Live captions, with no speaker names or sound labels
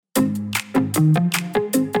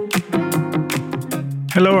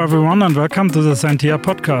Hello everyone and welcome to the Scientia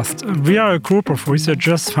podcast. We are a group of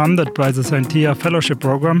researchers funded by the Scientia Fellowship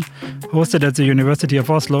Program hosted at the University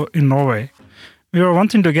of Oslo in Norway. We were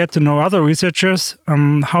wanting to get to know other researchers,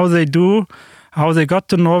 how they do, how they got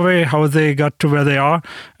to Norway, how they got to where they are,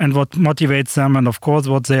 and what motivates them, and of course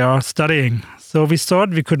what they are studying. So we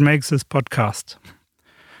thought we could make this podcast.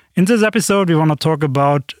 In this episode we want to talk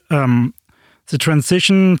about the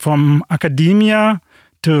transition from academia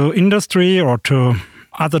to industry or to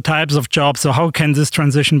other types of jobs. So how can this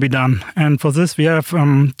transition be done? And for this we have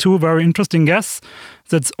two very interesting guests.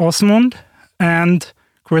 That's Åsmund and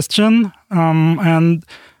Christian. And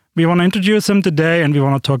we want to introduce them today, and we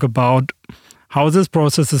want to talk about how this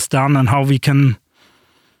process is done and how we can,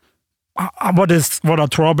 what are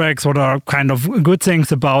drawbacks, what are kind of good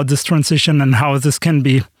things about this transition, and how this can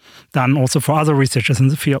be done also for other researchers in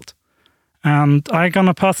the field. And I'm going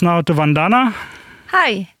to pass now to Vandana.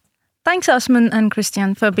 Hi. Thanks, Åsmund and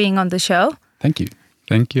Christian, for being on the show. Thank you.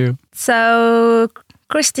 Thank you. So,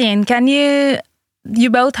 Christian, you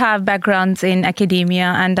both have backgrounds in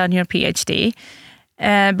academia and done your PhD,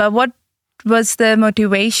 but what was the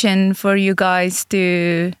motivation for you guys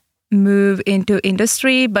to move into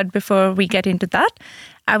industry? But before we get into that,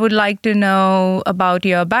 I would like to know about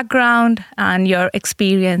your background and your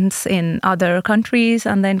experience in other countries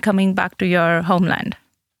and then coming back to your homeland.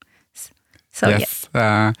 So, yes.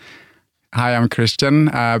 Hi, I'm Christian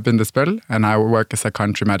Bindesbøl, and I work as a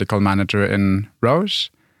country medical manager in Roche.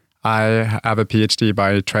 I have a PhD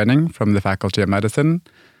by training from the Faculty of Medicine,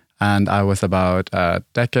 and I was about a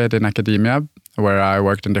decade in academia where I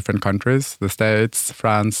worked in different countries, the States,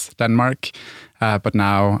 France, Denmark, but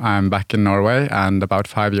now I'm back in Norway, and about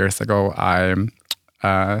 5 years ago I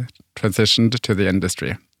transitioned to the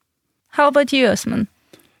industry. How about you, Åsmund?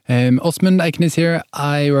 Åsmund Eiknes here.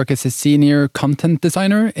 I work as a senior content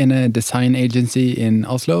designer in a design agency in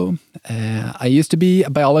Oslo. I used to be a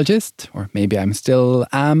biologist, or maybe I still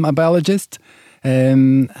am a biologist.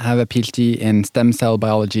 Have a PhD in stem cell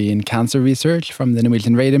biology and cancer research from the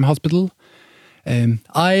Norwegian Radium Hospital.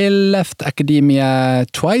 I left academia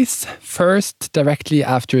twice. First, directly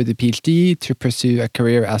after the PhD to pursue a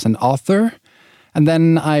career as an author. And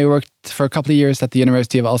then I worked for a couple of years at the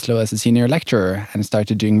University of Oslo as a senior lecturer and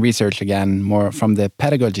started doing research again, more from the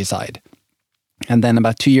pedagogy side. And then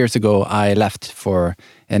about 2 years ago, I left for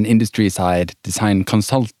an industry side design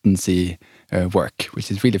consultancy work,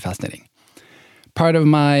 which is really fascinating. Part of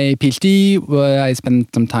my PhD, I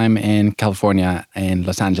spent some time in California and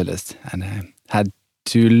Los Angeles, and had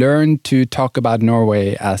to learn to talk about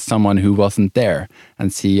Norway as someone who wasn't there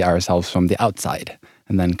and see ourselves from the outside.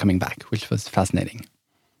 And then coming back, which was fascinating.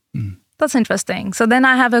 That's interesting. So then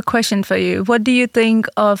I have a question for you. What do you think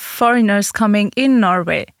of foreigners coming in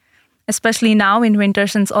Norway? Especially now in winter,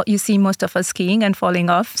 since you see most of us skiing and falling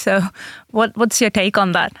off. So what's your take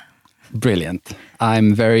on that? Brilliant.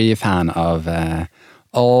 I'm very a fan of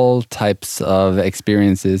all types of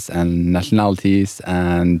experiences and nationalities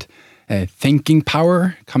and thinking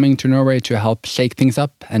power coming to Norway to help shake things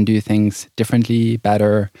up and do things differently,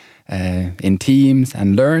 better, in teams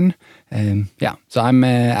and learn. So I'm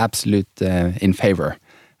absolute in favor.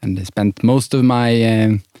 And I spent most of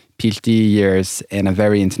my PhD years in a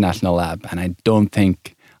very international lab, and I don't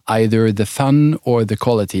think either the fun or the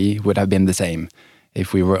quality would have been the same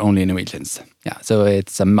if we were only Norwegians. So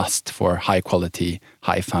it's a must for high quality,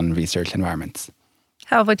 high fun research environments.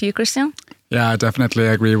 How about you, Christian? Yeah, I definitely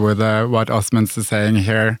agree with what Åsmund is saying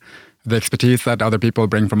here. The expertise that other people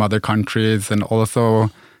bring from other countries, and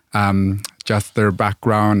also just their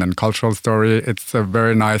background and cultural story. It's a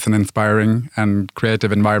very nice and inspiring and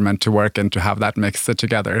creative environment to work in, to have that mixed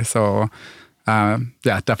together. So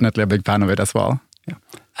definitely a big fan of it as well. Yeah.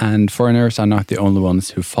 And foreigners are not the only ones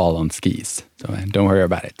who fall on skis, so don't worry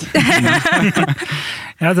about it.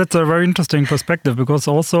 Yeah, that's a very interesting perspective, because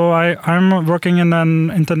also I'm working in an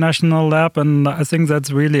international lab, and I think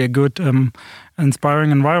that's really a good,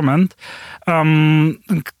 inspiring environment.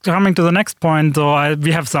 Coming to the next point, so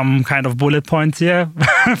we have some kind of bullet points here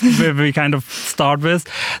we kind of start with.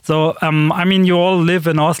 So, you all live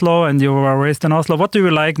in Oslo and you were raised in Oslo. What do you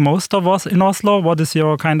like most of us in Oslo? What is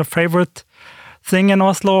your kind of favorite thing in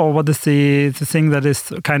Oslo, or what is the thing that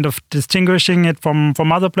is kind of distinguishing it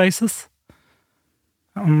from other places?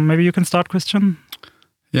 Maybe you can start, Christian.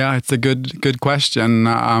 Yeah, it's a good question.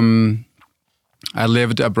 I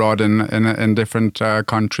lived abroad in different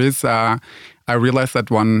countries. I realized that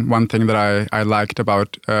one thing that I liked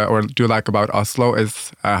about or do like about Oslo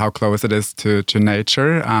is how close it is to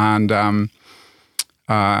nature, and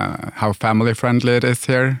how family friendly it is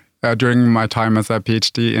here. during my time as a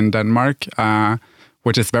PhD in Denmark,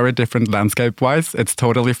 which is very different landscape-wise. It's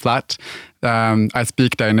totally flat. I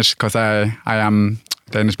speak Danish because I am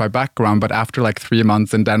Danish by background, but after like 3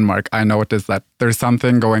 months in Denmark, I noticed that there's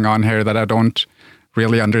something going on here that I don't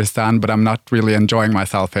really understand, but I'm not really enjoying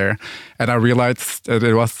myself here. And I realized that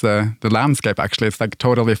it was the landscape, actually. It's like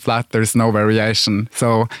totally flat. There's no variation.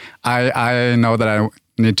 So I know that I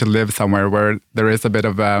need to live somewhere where there is a bit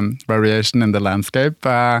of variation in the landscape,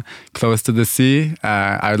 close to the sea.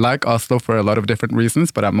 I like Oslo for a lot of different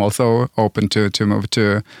reasons, but I'm also open to move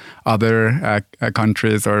to other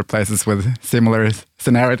countries or places with similar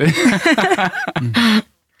scenario.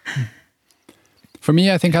 For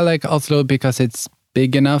me, I think I like Oslo because it's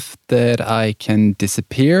big enough that I can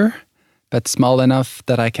disappear, but small enough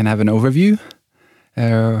that I can have an overview.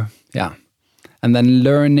 And then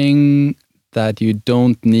learning that you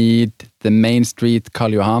don't need the main street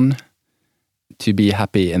Karl Johan to be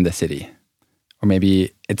happy in the city. Or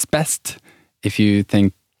maybe it's best if you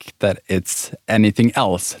think that it's anything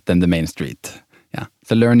else than the main street. Yeah.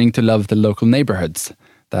 So learning to love the local neighborhoods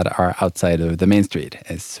that are outside of the main street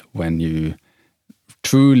is when you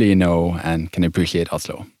truly know and can appreciate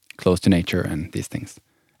Oslo, close to nature and these things.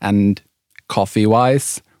 And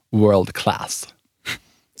coffee-wise, world class.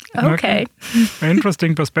 Okay.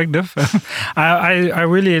 Interesting perspective. I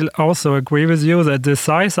really also agree with you that the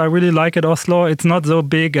size, I really like it, Oslo. It's not so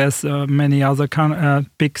big as many other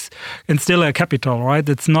big, and still a capital, right?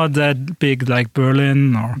 It's not that big like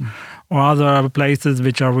Berlin or other places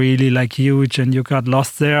which are really like huge and you got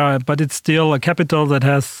lost there. But it's still a capital that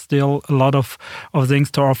has still a lot of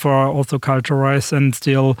things to offer, also culture-wise, and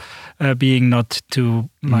still being not too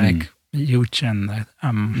like huge and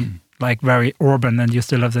like very urban, and you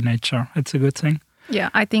still have the nature. It's a good thing. Yeah,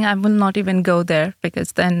 I think I will not even go there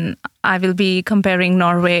because then I will be comparing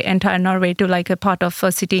entire Norway to like a part of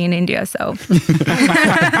a city in India. So,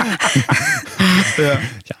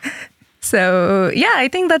 So yeah, I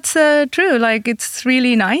think that's true. Like it's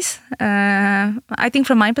really nice. I think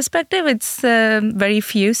from my perspective, it's a very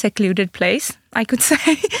few secluded place, I could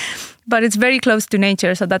say, but it's very close to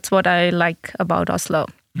nature. So that's what I like about Oslo.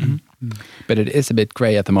 Mm-hmm. But it is a bit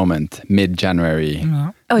grey at the moment, mid-January.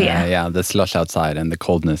 Oh yeah. Yeah, the slush outside and the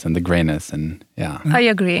coldness and the greyness and I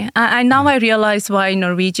agree. Now I realize why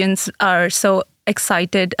Norwegians are so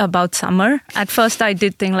excited about summer. At first I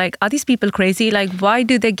did think like, are these people crazy? Like, why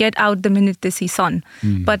do they get out the minute they see sun?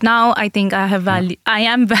 But now I think I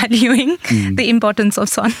am valuing the importance of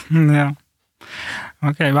sun. Yeah.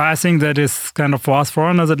 Okay, well, I think that is kind of for us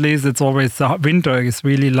foreigners at least, it's always winter is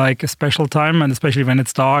really like a special time, and especially when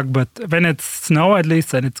it's dark, but when it's snow at least,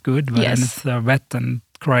 then it's good. But when it's wet and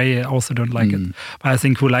grey, I also don't like it. But I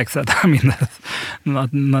think who likes that? I mean,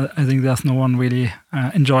 I think there's no one really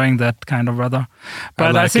enjoying that kind of weather.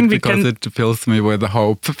 But I think because it fills me with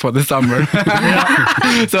hope for the summer.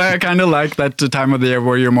 So I kind of like that time of the year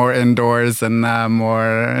where you're more indoors and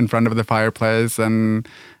more in front of the fireplace and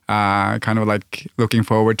kind of like looking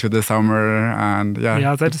forward to the summer. And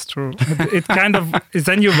yeah, that is true. It kind of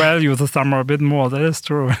then you value the summer a bit more. That is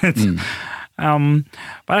true.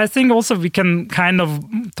 But I think also we can kind of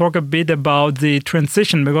talk a bit about the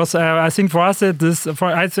transition, because I think for us I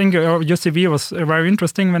think your CV was very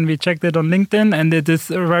interesting when we checked it on LinkedIn, and it is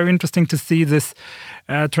very interesting to see this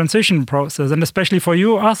transition process, and especially for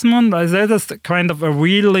you, Åsmund, that is kind of a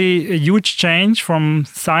really huge change from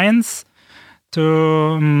science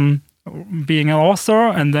to being an author,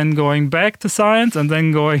 and then going back to science, and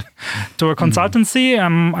then going to a consultancy.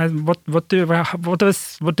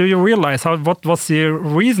 What do you realize? What was the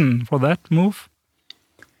reason for that move?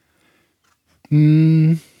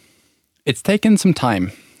 It's taken some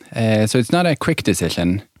time, so it's not a quick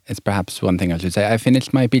decision. It's perhaps one thing I should say. I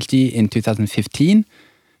finished my PhD in 2015,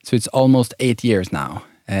 so it's almost 8 years now.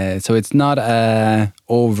 So it's not a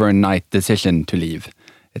overnight decision to leave.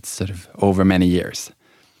 It's sort of over many years.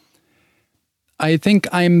 I think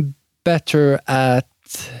I'm better at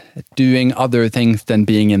doing other things than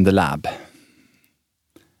being in the lab.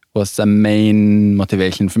 Was a main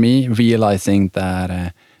motivation for me, realizing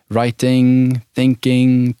that writing,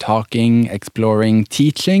 thinking, talking, exploring,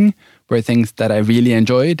 teaching were things that I really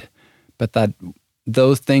enjoyed, but that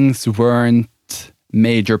those things weren't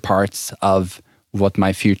major parts of what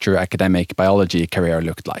my future academic biology career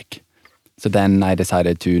looked like. So then I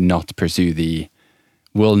decided to not pursue the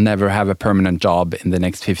we'll never have a permanent job in the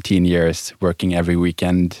next 15 years working every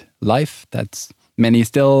weekend life that many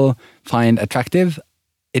still find attractive.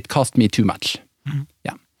 It cost me too much.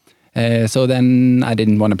 So then I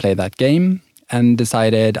didn't want to play that game and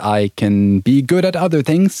decided I can be good at other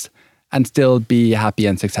things and still be happy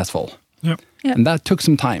and successful. Yeah. And that took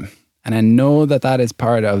some time. And I know that is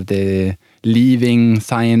part of the leaving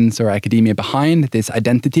science or academia behind. This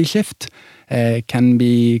identity shift can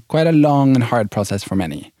be quite a long and hard process for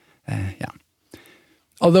many.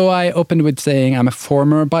 Although I opened with saying I'm a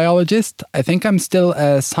former biologist, I think I'm still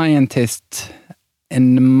a scientist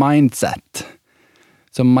in mindset.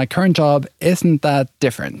 So my current job isn't that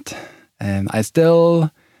different. I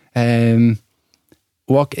still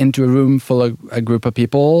walk into a room full of a group of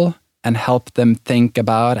people and help them think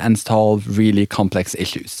about and solve really complex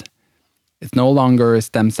issues. It's no longer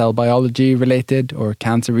stem cell biology related or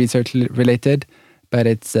cancer research related, but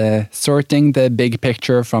it's sorting the big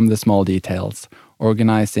picture from the small details,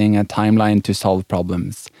 organizing a timeline to solve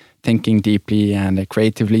problems, thinking deeply and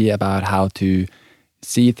creatively about how to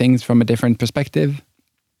see things from a different perspective,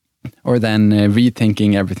 or then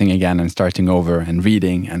rethinking everything again and starting over and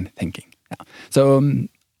reading and thinking. Yeah. So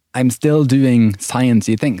I'm still doing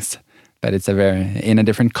sciencey things, but it's in a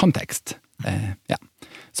different context.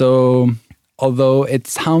 So although it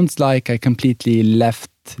sounds like I completely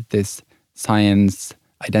left this science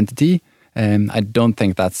identity, I don't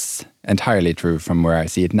think that's entirely true from where I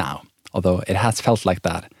see it now, although it has felt like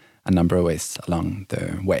that a number of ways along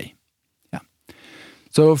the way.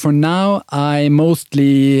 So for now, I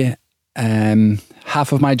mostly,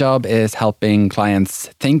 half of my job is helping clients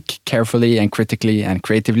think carefully and critically and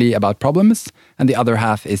creatively about problems, and the other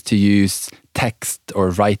half is to use text or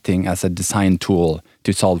writing as a design tool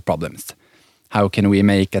to solve problems. How can we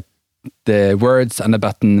make the words on a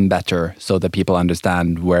button better so that people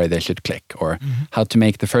understand where they should click, or how to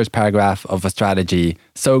make the first paragraph of a strategy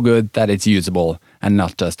so good that it's usable and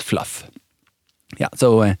not just fluff.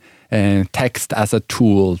 So text as a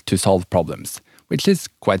tool to solve problems, which is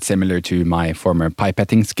quite similar to my former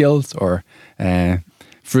pipetting skills or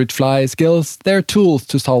fruit fly skills. They're tools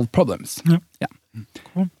to solve problems.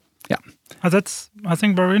 Cool. That's, I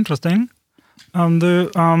think, very interesting.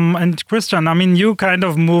 And Christian, I mean, you kind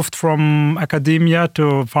of moved from academia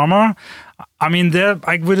to pharma. I mean, there,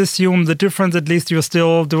 I would assume the difference, at least you're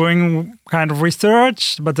still doing kind of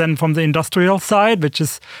research, but then from the industrial side, which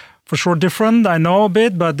is for sure different, I know a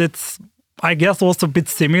bit, but it's, I guess, also a bit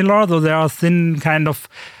similar, though there are thin kind of,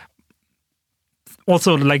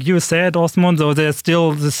 also like you said, Åsmund, though there's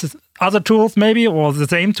still this other tools maybe, or the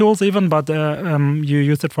same tools even, but you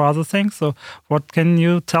use it for other things. So what can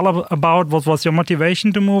you tell about what was your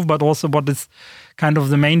motivation to move, but also what is kind of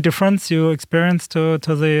the main difference you experienced to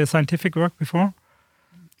the scientific work before?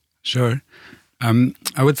 Sure.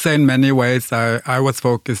 I would say in many ways I was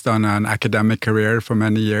focused on an academic career for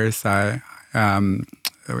many years. I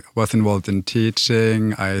was involved in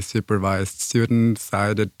teaching, I supervised students,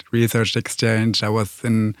 I did research exchange, I was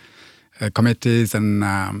in committees, and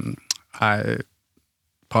I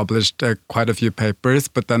published quite a few papers,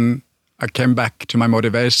 but then I came back to my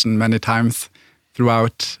motivation many times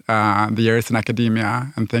throughout the years in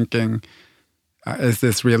academia and thinking, is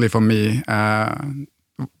this really for me?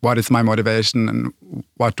 What is my motivation and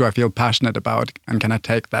what do I feel passionate about? And can I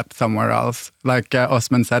take that somewhere else? Like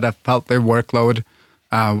Åsmund said, I felt the workload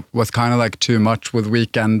was kind of like too much with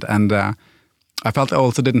weekend, and I felt I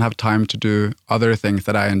also didn't have time to do other things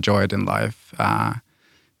that I enjoyed in life.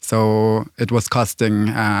 So it was costing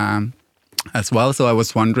as well. So I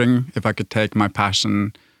was wondering if I could take my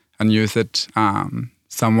passion and use it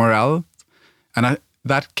somewhere else. And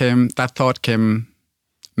that thought came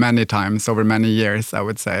many times over many years, I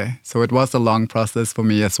would say. So it was a long process for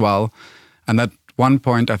me as well. And at one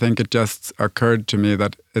point, I think it just occurred to me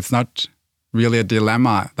that it's not really a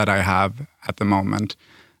dilemma that I have at the moment.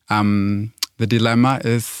 The dilemma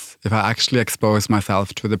is if I actually expose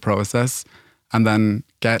myself to the process and then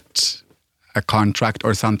get a contract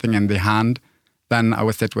or something in the hand, then I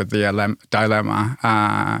would sit with the dilemma.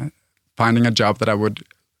 Finding a job that I would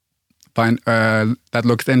find that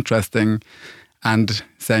looks interesting and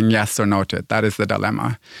saying yes or no to it. That is the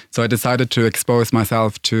dilemma. So I decided to expose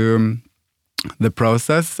myself to the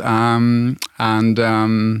process and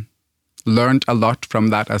learned a lot from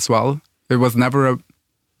that as well. It was never a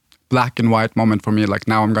black and white moment for me, like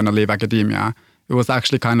now I'm going to leave academia. It was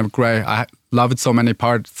actually kind of gray. I loved so many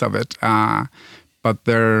parts of it, but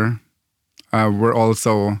there were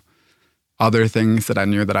also other things that I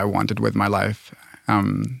knew that I wanted with my life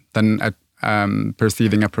than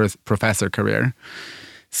perceiving a professor career.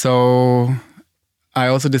 So I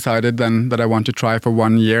also decided then that I want to try for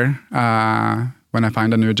 1 year when I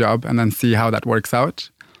find a new job and then see how that works out.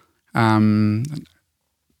 And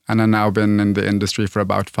I've now been in the industry for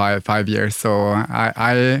about five years. So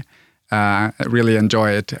I really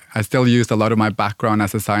enjoy it. I still use a lot of my background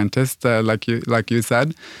as a scientist, like you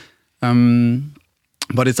said.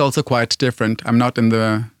 But it's also quite different. I'm not in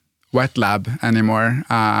the wet lab anymore.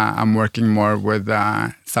 I'm working more with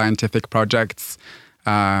scientific projects,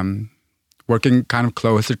 working kind of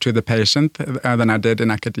closer to the patient than I did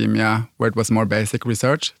in academia, where it was more basic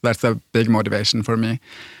research. That's a big motivation for me.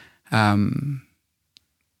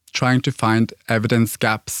 Trying to find evidence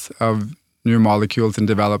gaps of new molecules in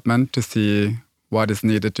development to see what is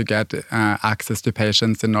needed to get access to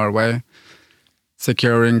patients in Norway,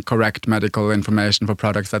 securing correct medical information for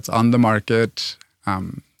products that's on the market,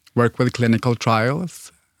 work with clinical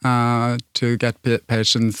trials to get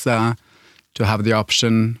patients to have the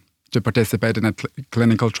option to participate in a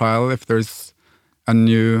clinical trial if there's a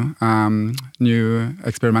new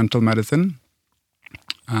experimental medicine.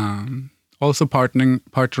 Also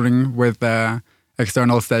partnering with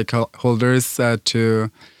external stakeholders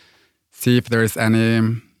to see if there's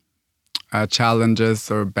any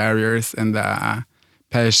challenges or barriers in the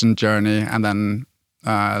patient journey, and then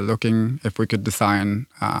looking if we could design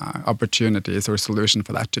opportunities or solution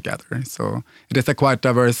for that together. So it is a quite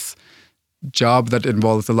diverse job that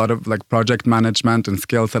involves a lot of like project management and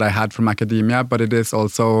skills that I had from academia, but it is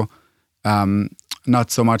also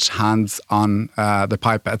not so much hands on the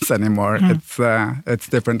pipettes anymore. It's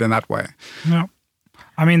different in that way. Yeah,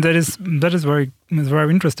 I mean that is very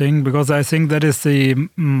interesting, because I think that is the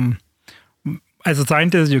as a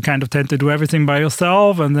scientist, you kind of tend to do everything by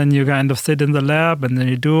yourself, and then you kind of sit in the lab and then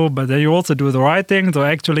you do, but then you also do the right thing. So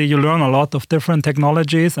actually you learn a lot of different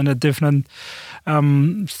technologies and different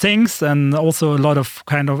things, and also a lot of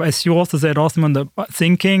kind of, as you also said, Åsmund, the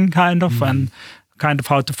thinking kind of, and kind of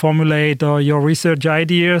how to formulate your research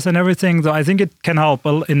ideas and everything. So I think it can help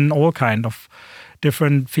in all kind of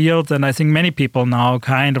different fields, and I think many people now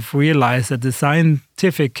kind of realize that the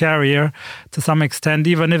scientific career, to some extent,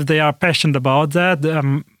 even if they are passionate about that,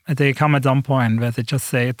 they come at some point where they just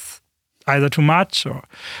say it's either too much, or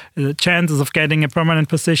the chances of getting a permanent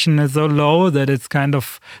position is so low that it's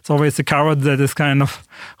always the carrot that is kind of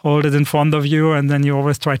hold it in front of you, and then you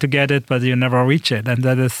always try to get it, but you never reach it, and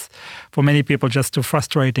that is for many people just too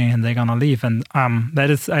frustrating, and they're gonna leave, and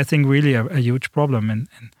that is, I think, really a huge problem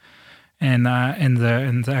in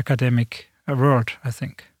the academic world, I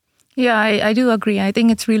think. Yeah, I do agree. I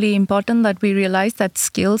think it's really important that we realize that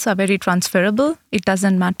skills are very transferable. It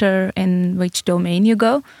doesn't matter in which domain you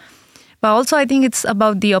go. But also I think it's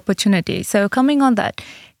about the opportunity. So coming on that,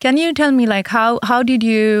 can you tell me like how did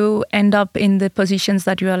you end up in the positions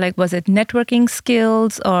that you are like, was it networking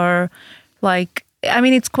skills or like, I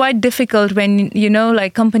mean, it's quite difficult when,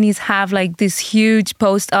 like companies have like this huge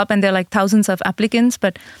post up and there are like thousands of applicants,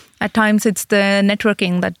 but at times it's the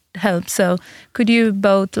networking that helps. So could you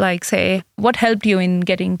both like say, what helped you in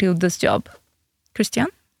getting to this job? Christian?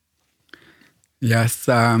 Yes,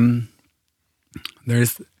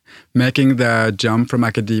 there's making the jump from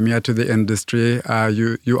academia to the industry.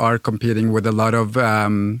 You are competing with a lot of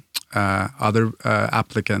other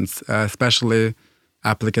applicants, especially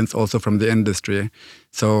applicants also from the industry.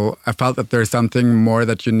 So I felt that there's something more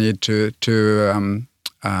that you need to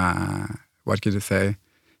what could you say,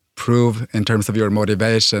 prove in terms of your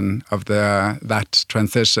motivation of that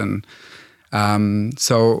transition.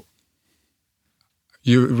 So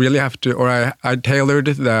you really have to, or I tailored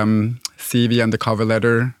the CV and the cover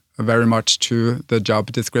letter very much to the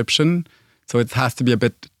job description. So it has to be a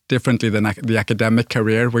bit differently than the academic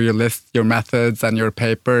career where you list your methods and your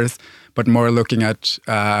papers, but more looking at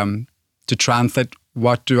to translate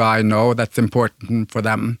what do I know that's important for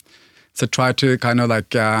them. So try to kind of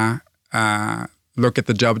like look at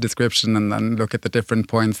the job description and then look at the different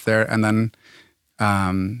points there, and then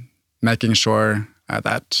making sure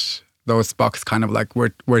that those boxes kind of like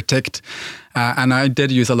were ticked. And I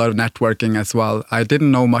did use a lot of networking as well. I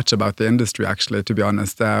didn't know much about the industry, actually, to be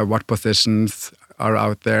honest. What positions are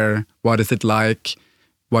out there? What is it like?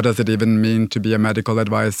 What does it even mean to be a medical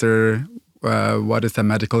advisor? What is a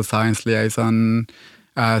medical science liaison?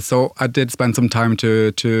 So I did spend some time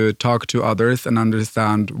to talk to others and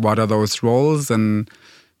understand what are those roles and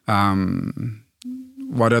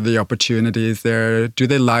what are the opportunities there. Do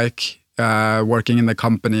they like working in the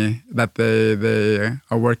company that they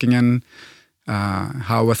are working in?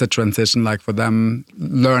 How was the transition like for them?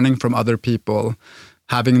 Learning from other people,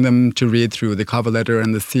 having them to read through the cover letter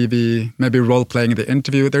and the CV, maybe role-playing the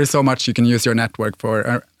interview. There's so much you can use your network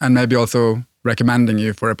for, and maybe also recommending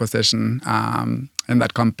you for a position in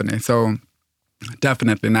that company. So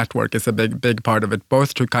definitely network is a big part of it,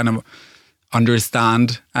 both to kind of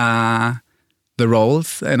understand the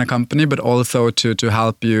roles in a company, but also to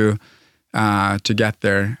help you to get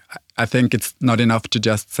there. I think it's not enough to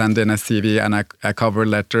just send in a CV and a cover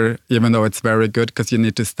letter, even though it's very good, because you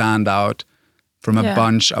need to stand out from a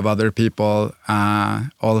bunch of other people,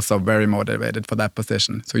 also very motivated for that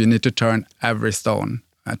position. So you need to turn every stone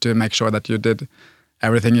to make sure that you did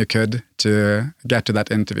everything you could to get to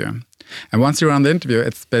that interview. And once you're on the interview,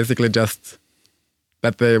 it's basically just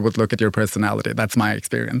that they would look at your personality. That's my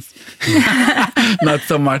experience. Not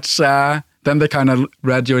so much. Then they kind of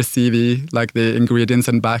read your CV, like the ingredients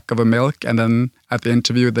and back of a milk. And then at the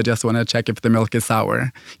interview, they just want to check if the milk is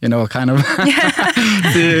sour. You know, kind of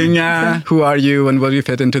seeing who are you and will you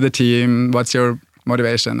fit into the team? What's your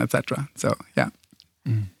motivation, etc. So, yeah.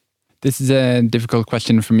 This is a difficult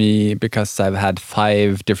question for me because I've had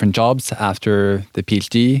 5 different jobs after the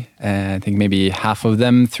PhD. I think maybe half of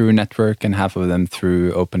them through network and half of them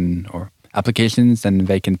through open or applications and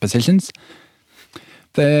vacant positions.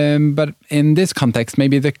 But in this context,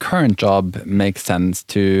 maybe the current job makes sense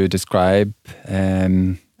to describe.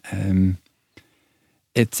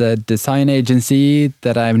 It's a design agency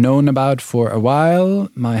that I've known about for a while.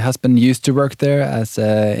 My husband used to work there as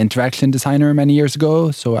an interaction designer many years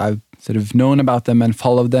ago, so I've sort of known about them and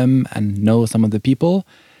followed them and know some of the people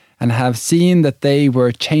and have seen that they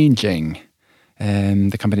were changing.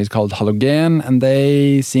 The company is called Halogen, and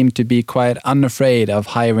they seem to be quite unafraid of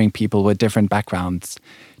hiring people with different backgrounds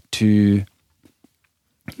to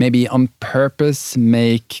maybe on purpose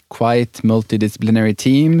make quite multidisciplinary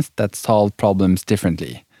teams that solve problems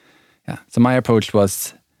differently. Yeah. So my approach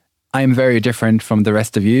was, I'm very different from the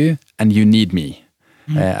rest of you, and you need me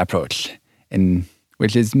approach,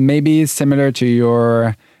 which is maybe similar to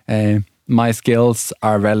your my skills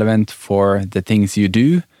are relevant for the things you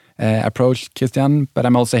do approach, Christian, but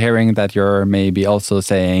I'm also hearing that you're maybe also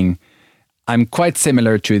saying, I'm quite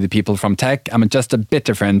similar to the people from tech. I'm just a bit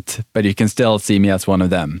different, but you can still see me as one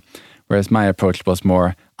of them. Whereas my approach was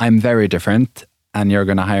more, I'm very different and you're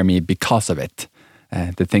going to hire me because of it.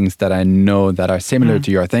 The things that I know that are similar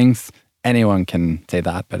to your things, anyone can say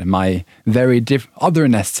that, but my very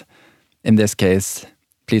otherness in this case,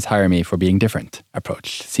 please hire me for being different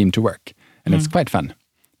approach seemed to work. And it's quite fun.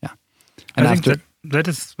 Yeah. And I think that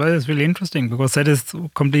is really interesting because that is a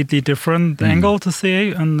completely different angle to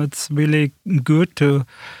see, and it's really good to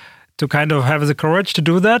kind of have the courage to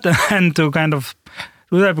do that and to kind of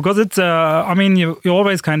do that because it's you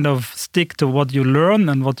always kind of stick to what you learn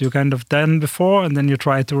and what you kind of done before, and then you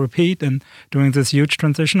try to repeat and doing this huge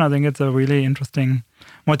transition. I think it's a really interesting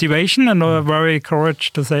motivation and a very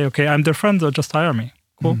courage to say, okay, I'm different, so just hire me.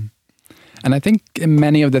 Cool. And I think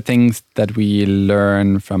many of the things that we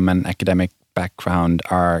learn from an academic background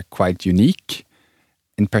are quite unique.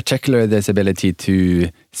 In particular, this ability to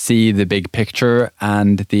see the big picture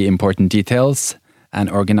and the important details and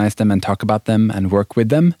organize them and talk about them and work with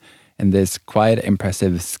them in this quite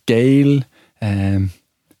impressive scale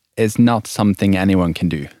is not something anyone can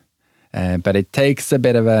do. But it takes a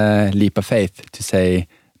bit of a leap of faith to say,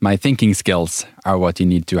 my thinking skills are what you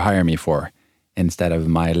need to hire me for, instead of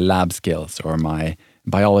my lab skills or my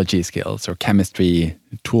biology skills or chemistry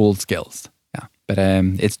tool skills. Yeah, but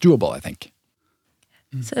it's doable, I think.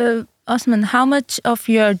 So, Åsmund, how much of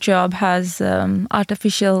your job has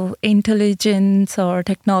artificial intelligence or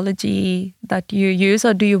technology that you use,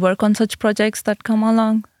 or do you work on such projects that come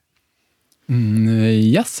along?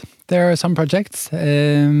 Yes, there are some projects.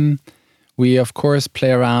 We, of course,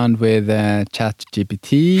 play around with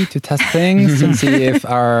ChatGPT to test things and see if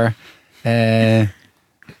our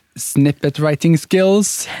snippet writing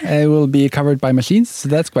skills will be covered by machines. So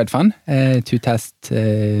that's quite fun to test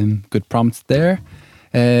good prompts there.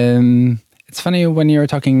 It's funny when you're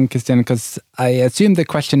talking, Christian, because I assume the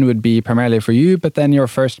question would be primarily for you, but then your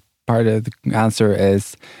first part of the answer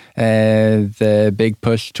is the big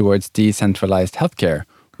push towards decentralized healthcare,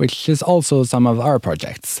 which is also some of our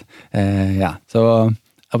projects. So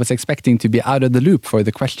I was expecting to be out of the loop for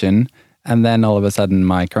the question, and then all of a sudden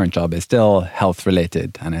my current job is still health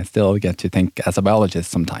related, and I still get to think as a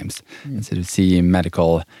biologist sometimes, and sort of see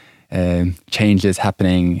medical changes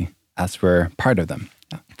happening as we're part of them.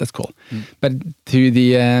 Yeah, that's cool. But to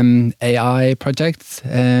the AI projects,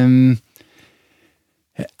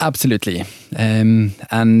 absolutely.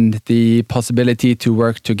 And the possibility to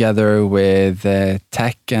work together with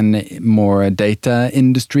tech and more data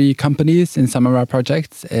industry companies in some of our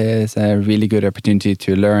projects is a really good opportunity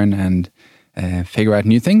to learn and figure out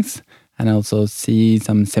new things, and also see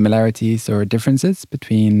some similarities or differences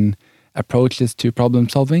between approaches to problem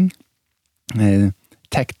solving.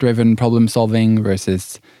 Tech-driven problem solving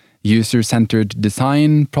versus user-centered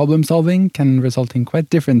design problem solving can result in quite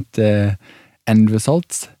different end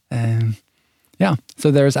results.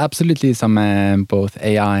 So there's absolutely some both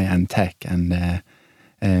AI and tech and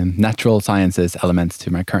natural sciences elements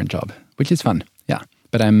to my current job, which is fun. Yeah,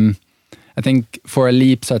 but I I think for a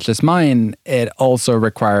leap such as mine, it also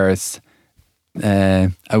requires a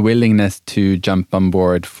willingness to jump on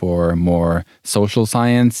board for more social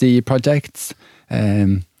sciencey projects.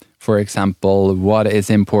 For example, what is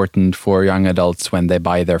important for young adults when they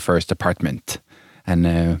buy their first apartment?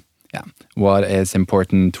 And what is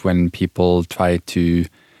important when people try to,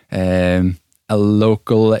 a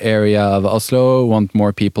local area of Oslo, want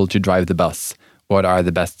more people to drive the bus? What are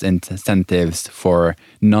the best incentives for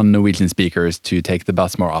non-Norwegian speakers to take the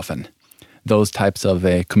bus more often? Those types of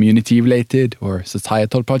community-related or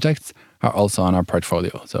societal projects are also on our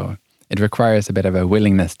portfolio. So it requires a bit of a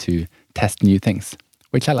willingness to test new things,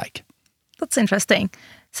 which I like. That's interesting.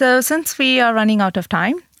 So since we are running out of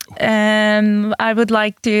time, I would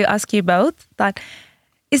like to ask you both that,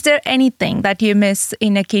 is there anything that you miss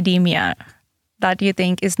in academia that you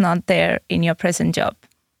think is not there in your present job?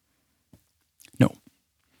 No.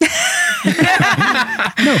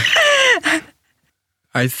 No.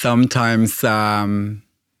 I sometimes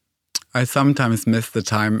miss the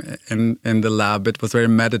time in the lab. It was very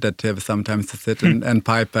meditative sometimes to sit and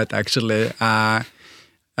pipette, actually.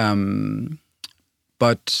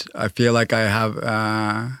 But I feel like I have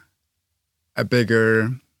a bigger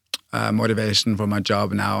motivation for my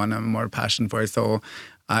job now, and I'm more passion for it. So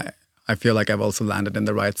I feel like I've also landed in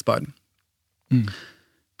the right spot.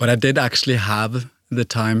 But I did actually have the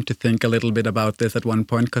time to think a little bit about this at one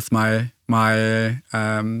point, because my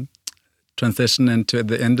transition into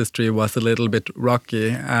the industry was a little bit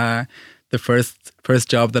rocky. The first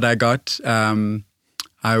job that I got,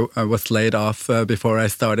 I was laid off before I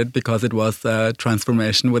started because it was a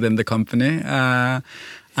transformation within the company.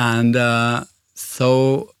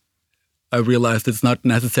 So I realized it's not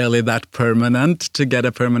necessarily that permanent to get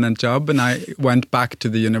a permanent job. And I went back to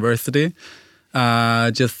the university,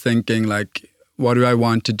 just thinking like, what do I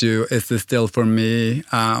want to do? Is this still for me?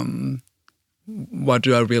 What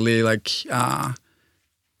do I really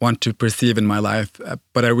want to perceive in my life?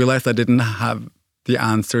 But I realized I didn't have the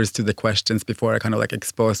answers to the questions before I kind of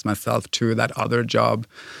exposed myself to that other job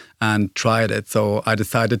and tried it. So I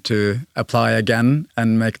decided to apply again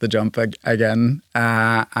and make the jump again.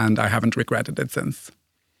 And I haven't regretted it since.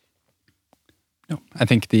 No, I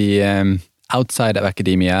think the outside of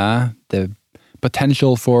academia, the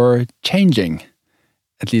potential for changing,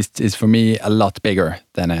 at least is for me a lot bigger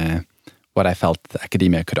than what I felt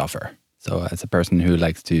academia could offer. So as a person who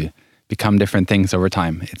likes to become different things over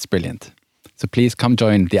time, it's brilliant. So please come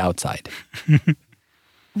join the outside.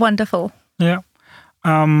 Wonderful. Yeah.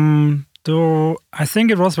 I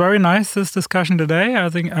think it was very nice, this discussion today. I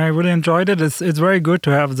think I really enjoyed it. It's very good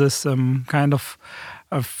to have this kind of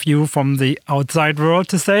a view from the outside world,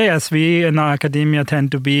 to say, as we in our academia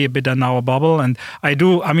tend to be a bit in our bubble. And we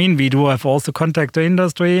do have also contact to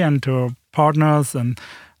industry and to partners. And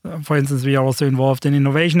for instance, we are also involved in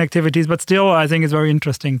innovation activities. But still, I think it's very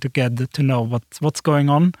interesting to get to know what's going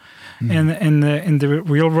on in the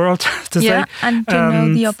real world, to say. And to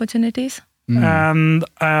know the opportunities. And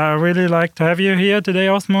I really like to have you here today,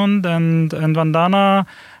 Åsmund and Vandana.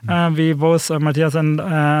 We both, Mathias and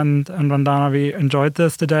Vandana, we enjoyed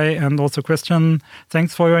this today. And also Christian,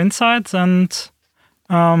 thanks for your insights, and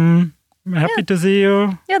I'm happy to see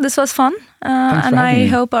you. Yeah, this was fun. And I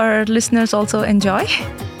hope our listeners also enjoy.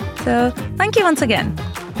 So thank you once again.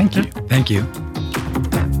 Thank you. Thank you.